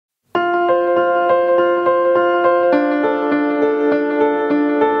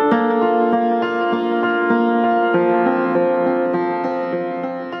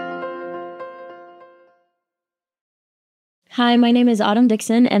Hi, my name is Autumn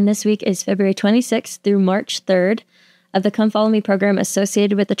Dickson, and this week is February 26th through March 3rd of the Come Follow Me program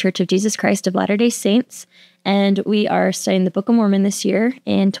associated with the Church of Jesus Christ of Latter-day Saints, and we are studying the Book of Mormon this year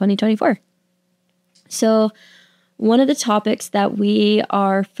in 2024. So one of the topics that we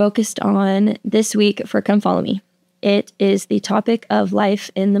are focused on this week for Come Follow Me, it is the topic of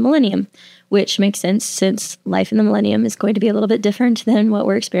life in the millennium, which makes sense since life in the millennium is going to be a little bit different than what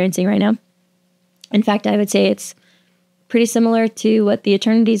we're experiencing right now. In fact, I would say it's pretty similar to what the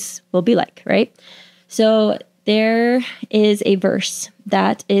eternities will be like, right? So there is a verse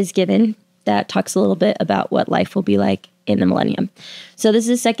that is given that talks a little bit about what life will be like in the millennium. So this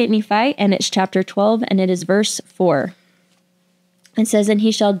is 2 Nephi, and it's chapter 12, and it is verse 4. It says, "And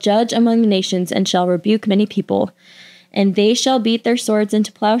he shall judge among the nations, and shall rebuke many people. And they shall beat their swords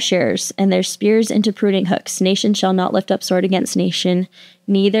into plowshares, and their spears into pruning hooks. Nation shall not lift up sword against nation,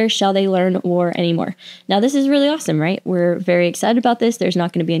 neither shall they learn war anymore." Now, this is really awesome, right? We're very excited about this. There's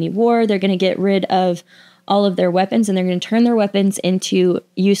not going to be any war. They're going to get rid of all of their weapons, and they're going to turn their weapons into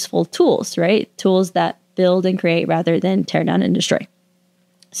useful tools, right? Tools that build and create rather than tear down and destroy.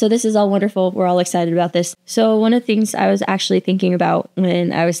 So this is all wonderful. We're all excited about this. So one of the things I was actually thinking about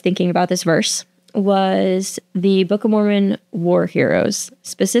when I was thinking about this verse was the Book of Mormon war heroes,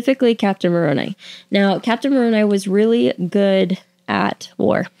 specifically Captain Moroni. Now, Captain Moroni was really good at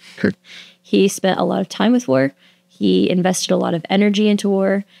war. He spent a lot of time with war. He invested a lot of energy into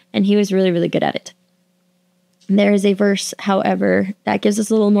war, and he was really, really good at it. There is a verse, however, that gives us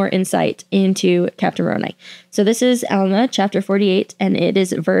a little more insight into Captain Moroni. So this is Alma, chapter 48, and it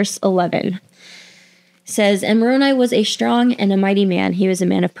is verse 11. Says, "And Moroni was a strong and a mighty man. He was a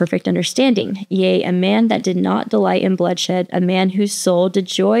man of perfect understanding, yea, a man that did not delight in bloodshed, a man whose soul did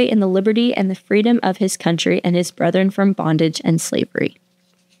joy in the liberty and the freedom of his country and his brethren from bondage and slavery."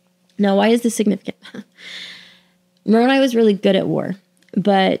 Now, why is this significant? Moroni was really good at war,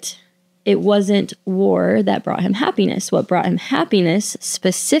 but it wasn't war that brought him happiness. What brought him happiness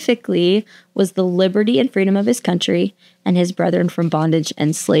specifically was the liberty and freedom of his country and his brethren from bondage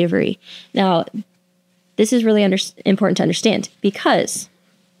and slavery. Now, this is really important to understand, because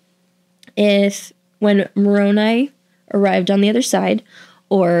when Moroni arrived on the other side,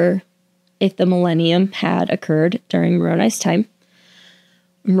 or if the millennium had occurred during Moroni's time,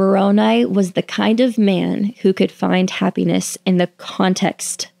 Moroni was the kind of man who could find happiness in the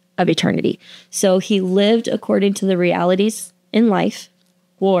context of eternity. So he lived according to the realities in life,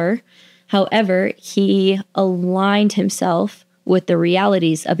 war. However, he aligned himself with the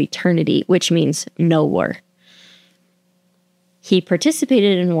realities of eternity, which means no war. He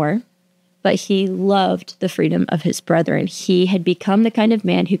participated in war, but he loved the freedom of his brethren. He had become the kind of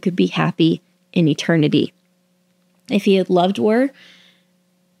man who could be happy in eternity. If he had loved war,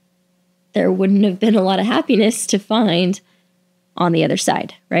 there wouldn't have been a lot of happiness to find on the other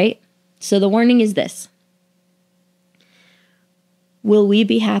side, right? So the warning is this: will we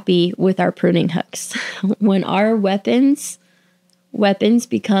be happy with our pruning hooks? When our weapons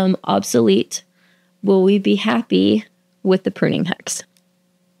become obsolete, will we be happy with the pruning hooks?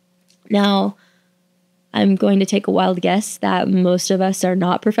 Now, I'm going to take a wild guess that most of us are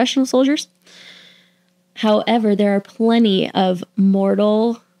not professional soldiers. However, there are plenty of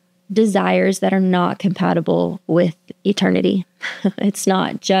mortal desires that are not compatible with eternity. It's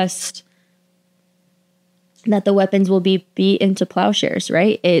not just that the weapons will be beat into plowshares,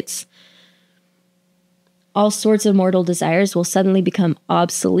 right? It's all sorts of mortal desires will suddenly become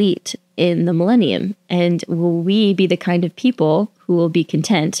obsolete in the millennium. And will we be the kind of people who will be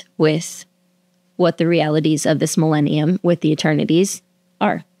content with what the realities of this millennium with the eternities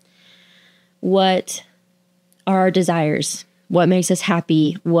are? What are our desires? What makes us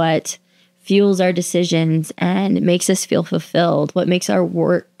happy? What fuels our decisions and makes us feel fulfilled? What makes our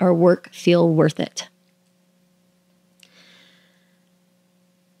work feel worth it?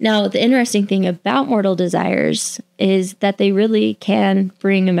 Now, the interesting thing about mortal desires is that they really can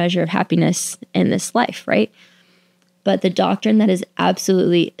bring a measure of happiness in this life, right? But the doctrine that is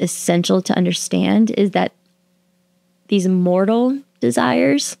absolutely essential to understand is that these mortal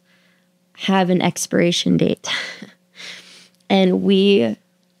desires have an expiration date. And we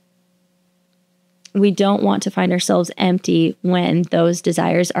don't want to find ourselves empty when those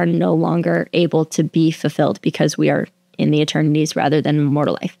desires are no longer able to be fulfilled because we are in the eternities rather than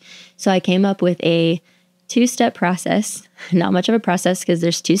mortal life. So I came up with a 2-step process, not much of a process because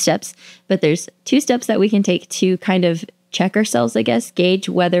there's 2 steps, but there's 2 steps that we can take to kind of check ourselves, I guess, gauge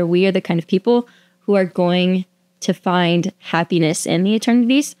whether we are the kind of people who are going to find happiness in the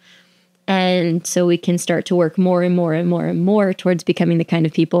eternities. And so we can start to work more and more and more and more towards becoming the kind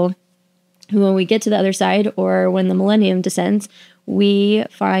of people When we get to the other side, or when the millennium descends, we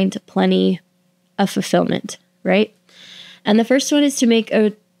find plenty of fulfillment, right? And the first one is to make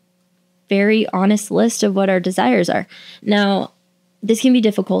a very honest list of what our desires are. Now, this can be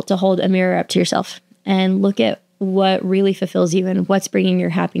difficult to hold a mirror up to yourself and look at what really fulfills you and what's bringing your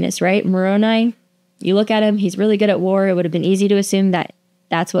happiness, right? Moroni, you look at him, he's really good at war. It would have been easy to assume that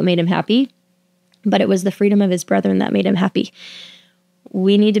that's what made him happy, but it was the freedom of his brethren that made him happy.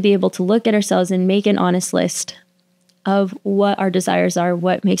 We need to be able to look at ourselves and make an honest list of what our desires are,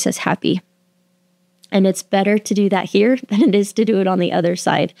 what makes us happy. And it's better to do that here than it is to do it on the other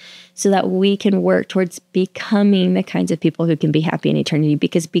side, so that we can work towards becoming the kinds of people who can be happy in eternity,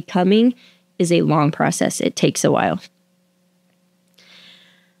 because becoming is a long process. It takes a while.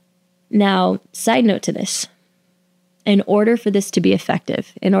 Now, side note to this, in order for this to be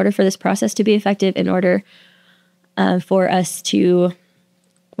effective, in order for this process to be effective, in order for us to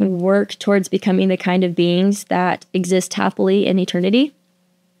work towards becoming the kind of beings that exist happily in eternity,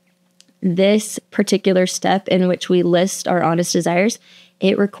 this particular step in which we list our honest desires,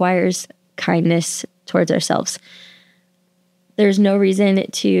 it requires kindness towards ourselves. There's no reason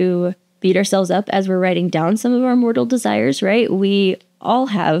to beat ourselves up as we're writing down some of our mortal desires, right? We all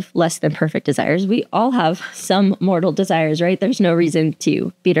have less than perfect desires. We all have some mortal desires, right? There's no reason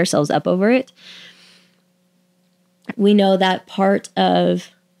to beat ourselves up over it. We know that part of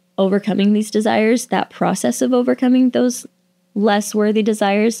overcoming these desires, that process of overcoming those less worthy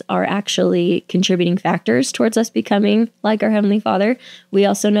desires, are actually contributing factors towards us becoming like our Heavenly Father. We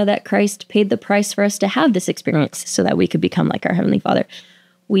also know that Christ paid the price for us to have this experience so that we could become like our Heavenly Father.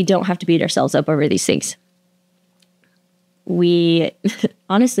 We don't have to beat ourselves up over these things.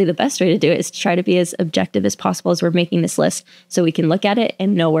 Honestly, the best way to do it is to try to be as objective as possible as we're making this list, so we can look at it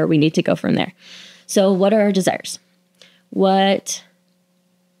and know where we need to go from there. So what are our desires?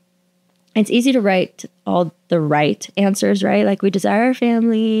 It's easy to write all the right answers, right? Like we desire our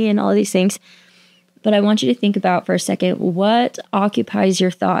family and all of these things. But I want you to think about for a second, what occupies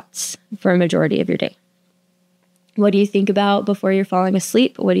your thoughts for a majority of your day? What do you think about before you're falling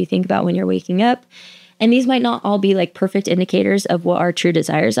asleep? What do you think about when you're waking up? And these might not all be like perfect indicators of what our true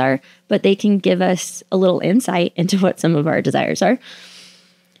desires are, but they can give us a little insight into what some of our desires are.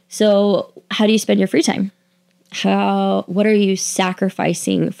 So how do you spend your free time? What are you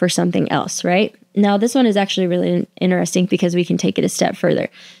sacrificing for something else, right? Now, this one is actually really interesting because we can take it a step further.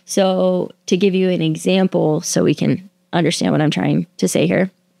 So to give you an example so we can understand what I'm trying to say here,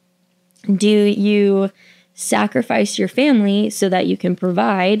 do you sacrifice your family so that you can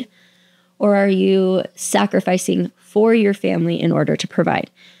provide, or are you sacrificing for your family in order to provide?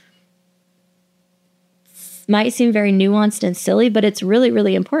 Might seem very nuanced and silly, but it's really,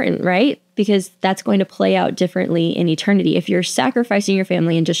 really important, right? Because that's going to play out differently in eternity. If you're sacrificing your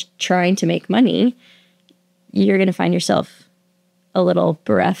family and just trying to make money, you're going to find yourself a little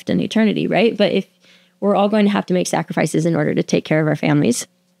bereft in eternity, right? But if we're all going to have to make sacrifices in order to take care of our families.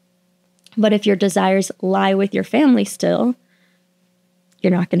 But if your desires lie with your family still,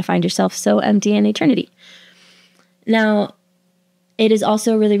 you're not going to find yourself so empty in eternity. Now, it is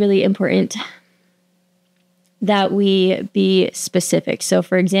also really, really important that we be specific. So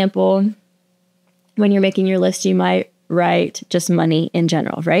for example, when you're making your list, you might write just money in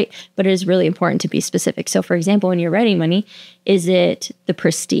general, right? But it is really important to be specific. So for example, when you're writing money, is it the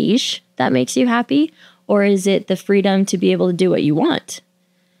prestige that makes you happy? Or is it the freedom to be able to do what you want,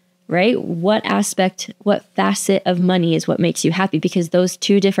 right? What facet of money is what makes you happy? Because those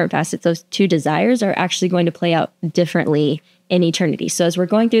two different facets, those two desires are actually going to play out differently in eternity. So as we're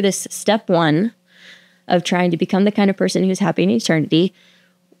going through this step one of trying to become the kind of person who's happy in eternity,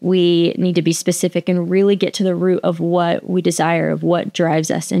 we need to be specific and really get to the root of what we desire, of what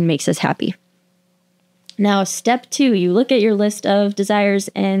drives us and makes us happy. Now, step two, you look at your list of desires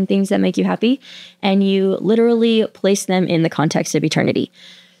and things that make you happy, and you literally place them in the context of eternity.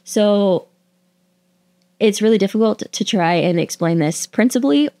 So it's really difficult to try and explain this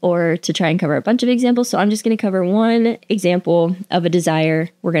principally or to try and cover a bunch of examples. So I'm just going to cover one example of a desire.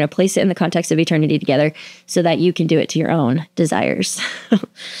 We're going to place it in the context of eternity together so that you can do it to your own desires.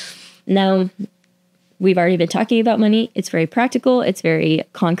 Now, we've already been talking about money. It's very practical. It's very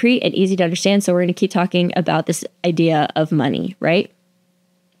concrete and easy to understand. So we're going to keep talking about this idea of money, right?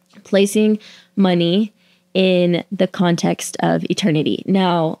 Placing money in the context of eternity.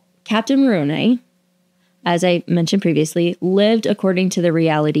 Now, Captain Moroni, as I mentioned previously, lived according to the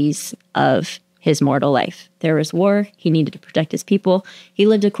realities of his mortal life. There was war. He needed to protect his people. He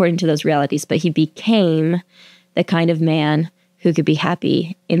lived according to those realities, but he became the kind of man who could be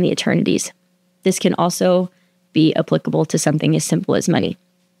happy in the eternities. This can also be applicable to something as simple as money.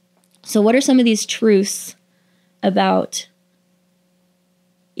 So what are some of these truths about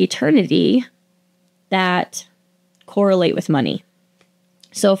eternity that correlate with money?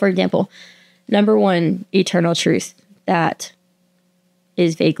 So, for example, number one eternal truth that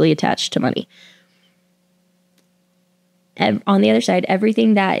is vaguely attached to money. On the other side,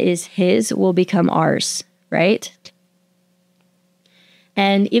 everything that is his will become ours, right?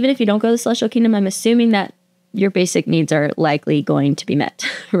 And even if you don't go to the celestial kingdom, I'm assuming that your basic needs are likely going to be met,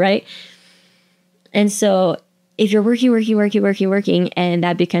 right? And so if you're working, and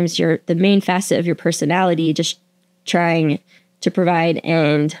that becomes the main facet of your personality, just trying to provide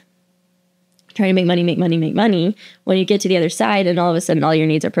and trying to make money, when you get to the other side and all of a sudden all your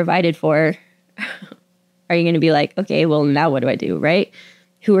needs are provided for, are you going to be like, okay, well, now what do I do, right?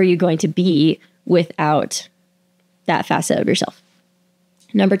 Who are you going to be without that facet of yourself?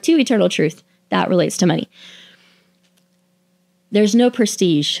 Number two, eternal truth that relates to money. There's no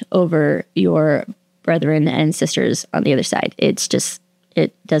prestige over your brethren and sisters on the other side. It's just,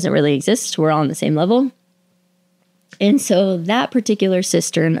 it doesn't really exist. We're all on the same level. And so that particular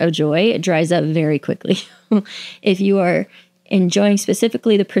cistern of joy dries up very quickly. If you are enjoying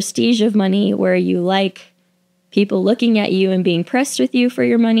specifically the prestige of money, where you like people looking at you and being pressed with you for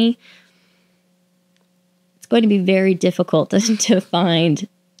your money, it's going to be very difficult to find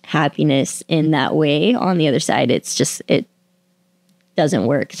happiness in that way. On the other side, it's just, it doesn't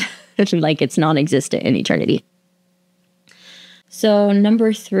work. Like it's non-existent in eternity. So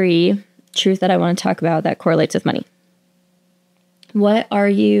number three, truth that I want to talk about that correlates with money. What are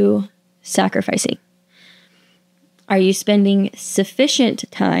you sacrificing? Are you spending sufficient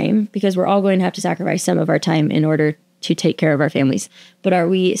time? Because we're all going to have to sacrifice some of our time in order to take care of our families. But are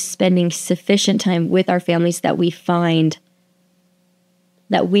we spending sufficient time with our families that we find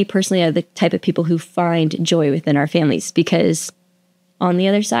that we personally are the type of people who find joy within our families? Because on the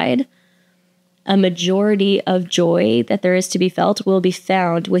other side, a majority of joy that there is to be felt will be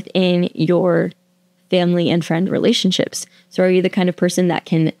found within your family and friend relationships. So are you the kind of person that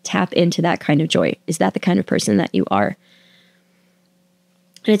can tap into that kind of joy? Is that the kind of person that you are?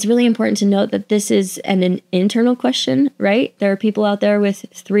 And it's really important to note that this is an internal question, right? There are people out there with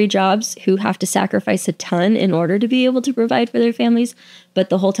 3 jobs who have to sacrifice a ton in order to be able to provide for their families, but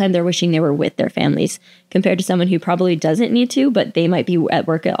the whole time they're wishing they were with their families, compared to someone who probably doesn't need to, but they might be at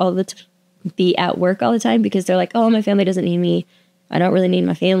work all the time because they're like, oh, my family doesn't need me. I don't really need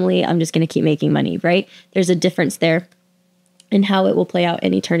my family. I'm just going to keep making money, right? There's a difference there in how it will play out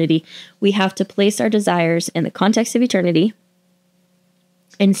in eternity. We have to place our desires in the context of eternity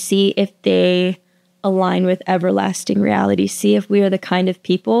and see if they align with everlasting reality. See if we are the kind of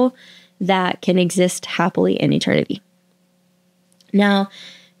people that can exist happily in eternity. Now,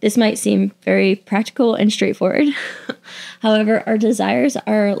 this might seem very practical and straightforward. However, our desires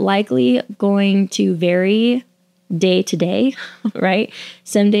are likely going to vary day to day, right?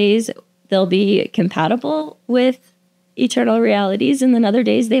 Some days they'll be compatible with eternal realities, and then other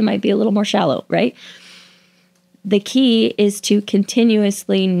days they might be a little more shallow, right? The key is to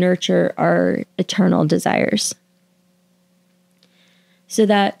continuously nurture our eternal desires so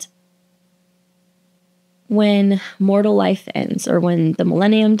that when mortal life ends or when the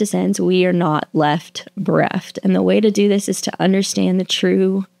millennium descends, we are not left bereft. And the way to do this is to understand the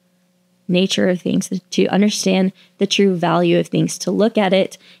true nature of things, to understand the true value of things, to look at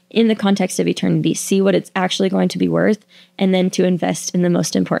it in the context of eternity, see what it's actually going to be worth, and then to invest in the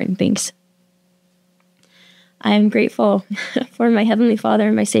most important things. I am grateful for my Heavenly Father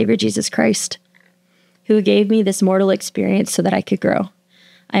and my Savior, Jesus Christ, who gave me this mortal experience so that I could grow.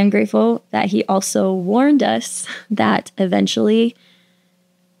 I am grateful that He also warned us that eventually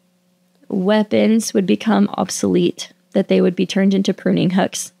weapons would become obsolete, that they would be turned into pruning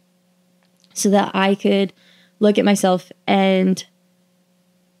hooks, so that I could look at myself and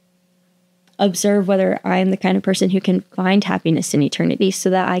observe whether I'm the kind of person who can find happiness in eternity, so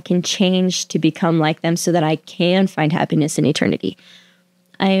that I can change to become like them, so that I can find happiness in eternity.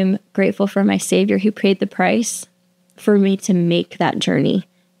 I am grateful for my Savior who paid the price for me to make that journey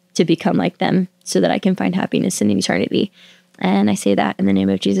to become like them, so that I can find happiness in eternity. And I say that in the name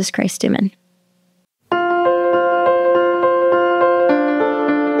of Jesus Christ, amen.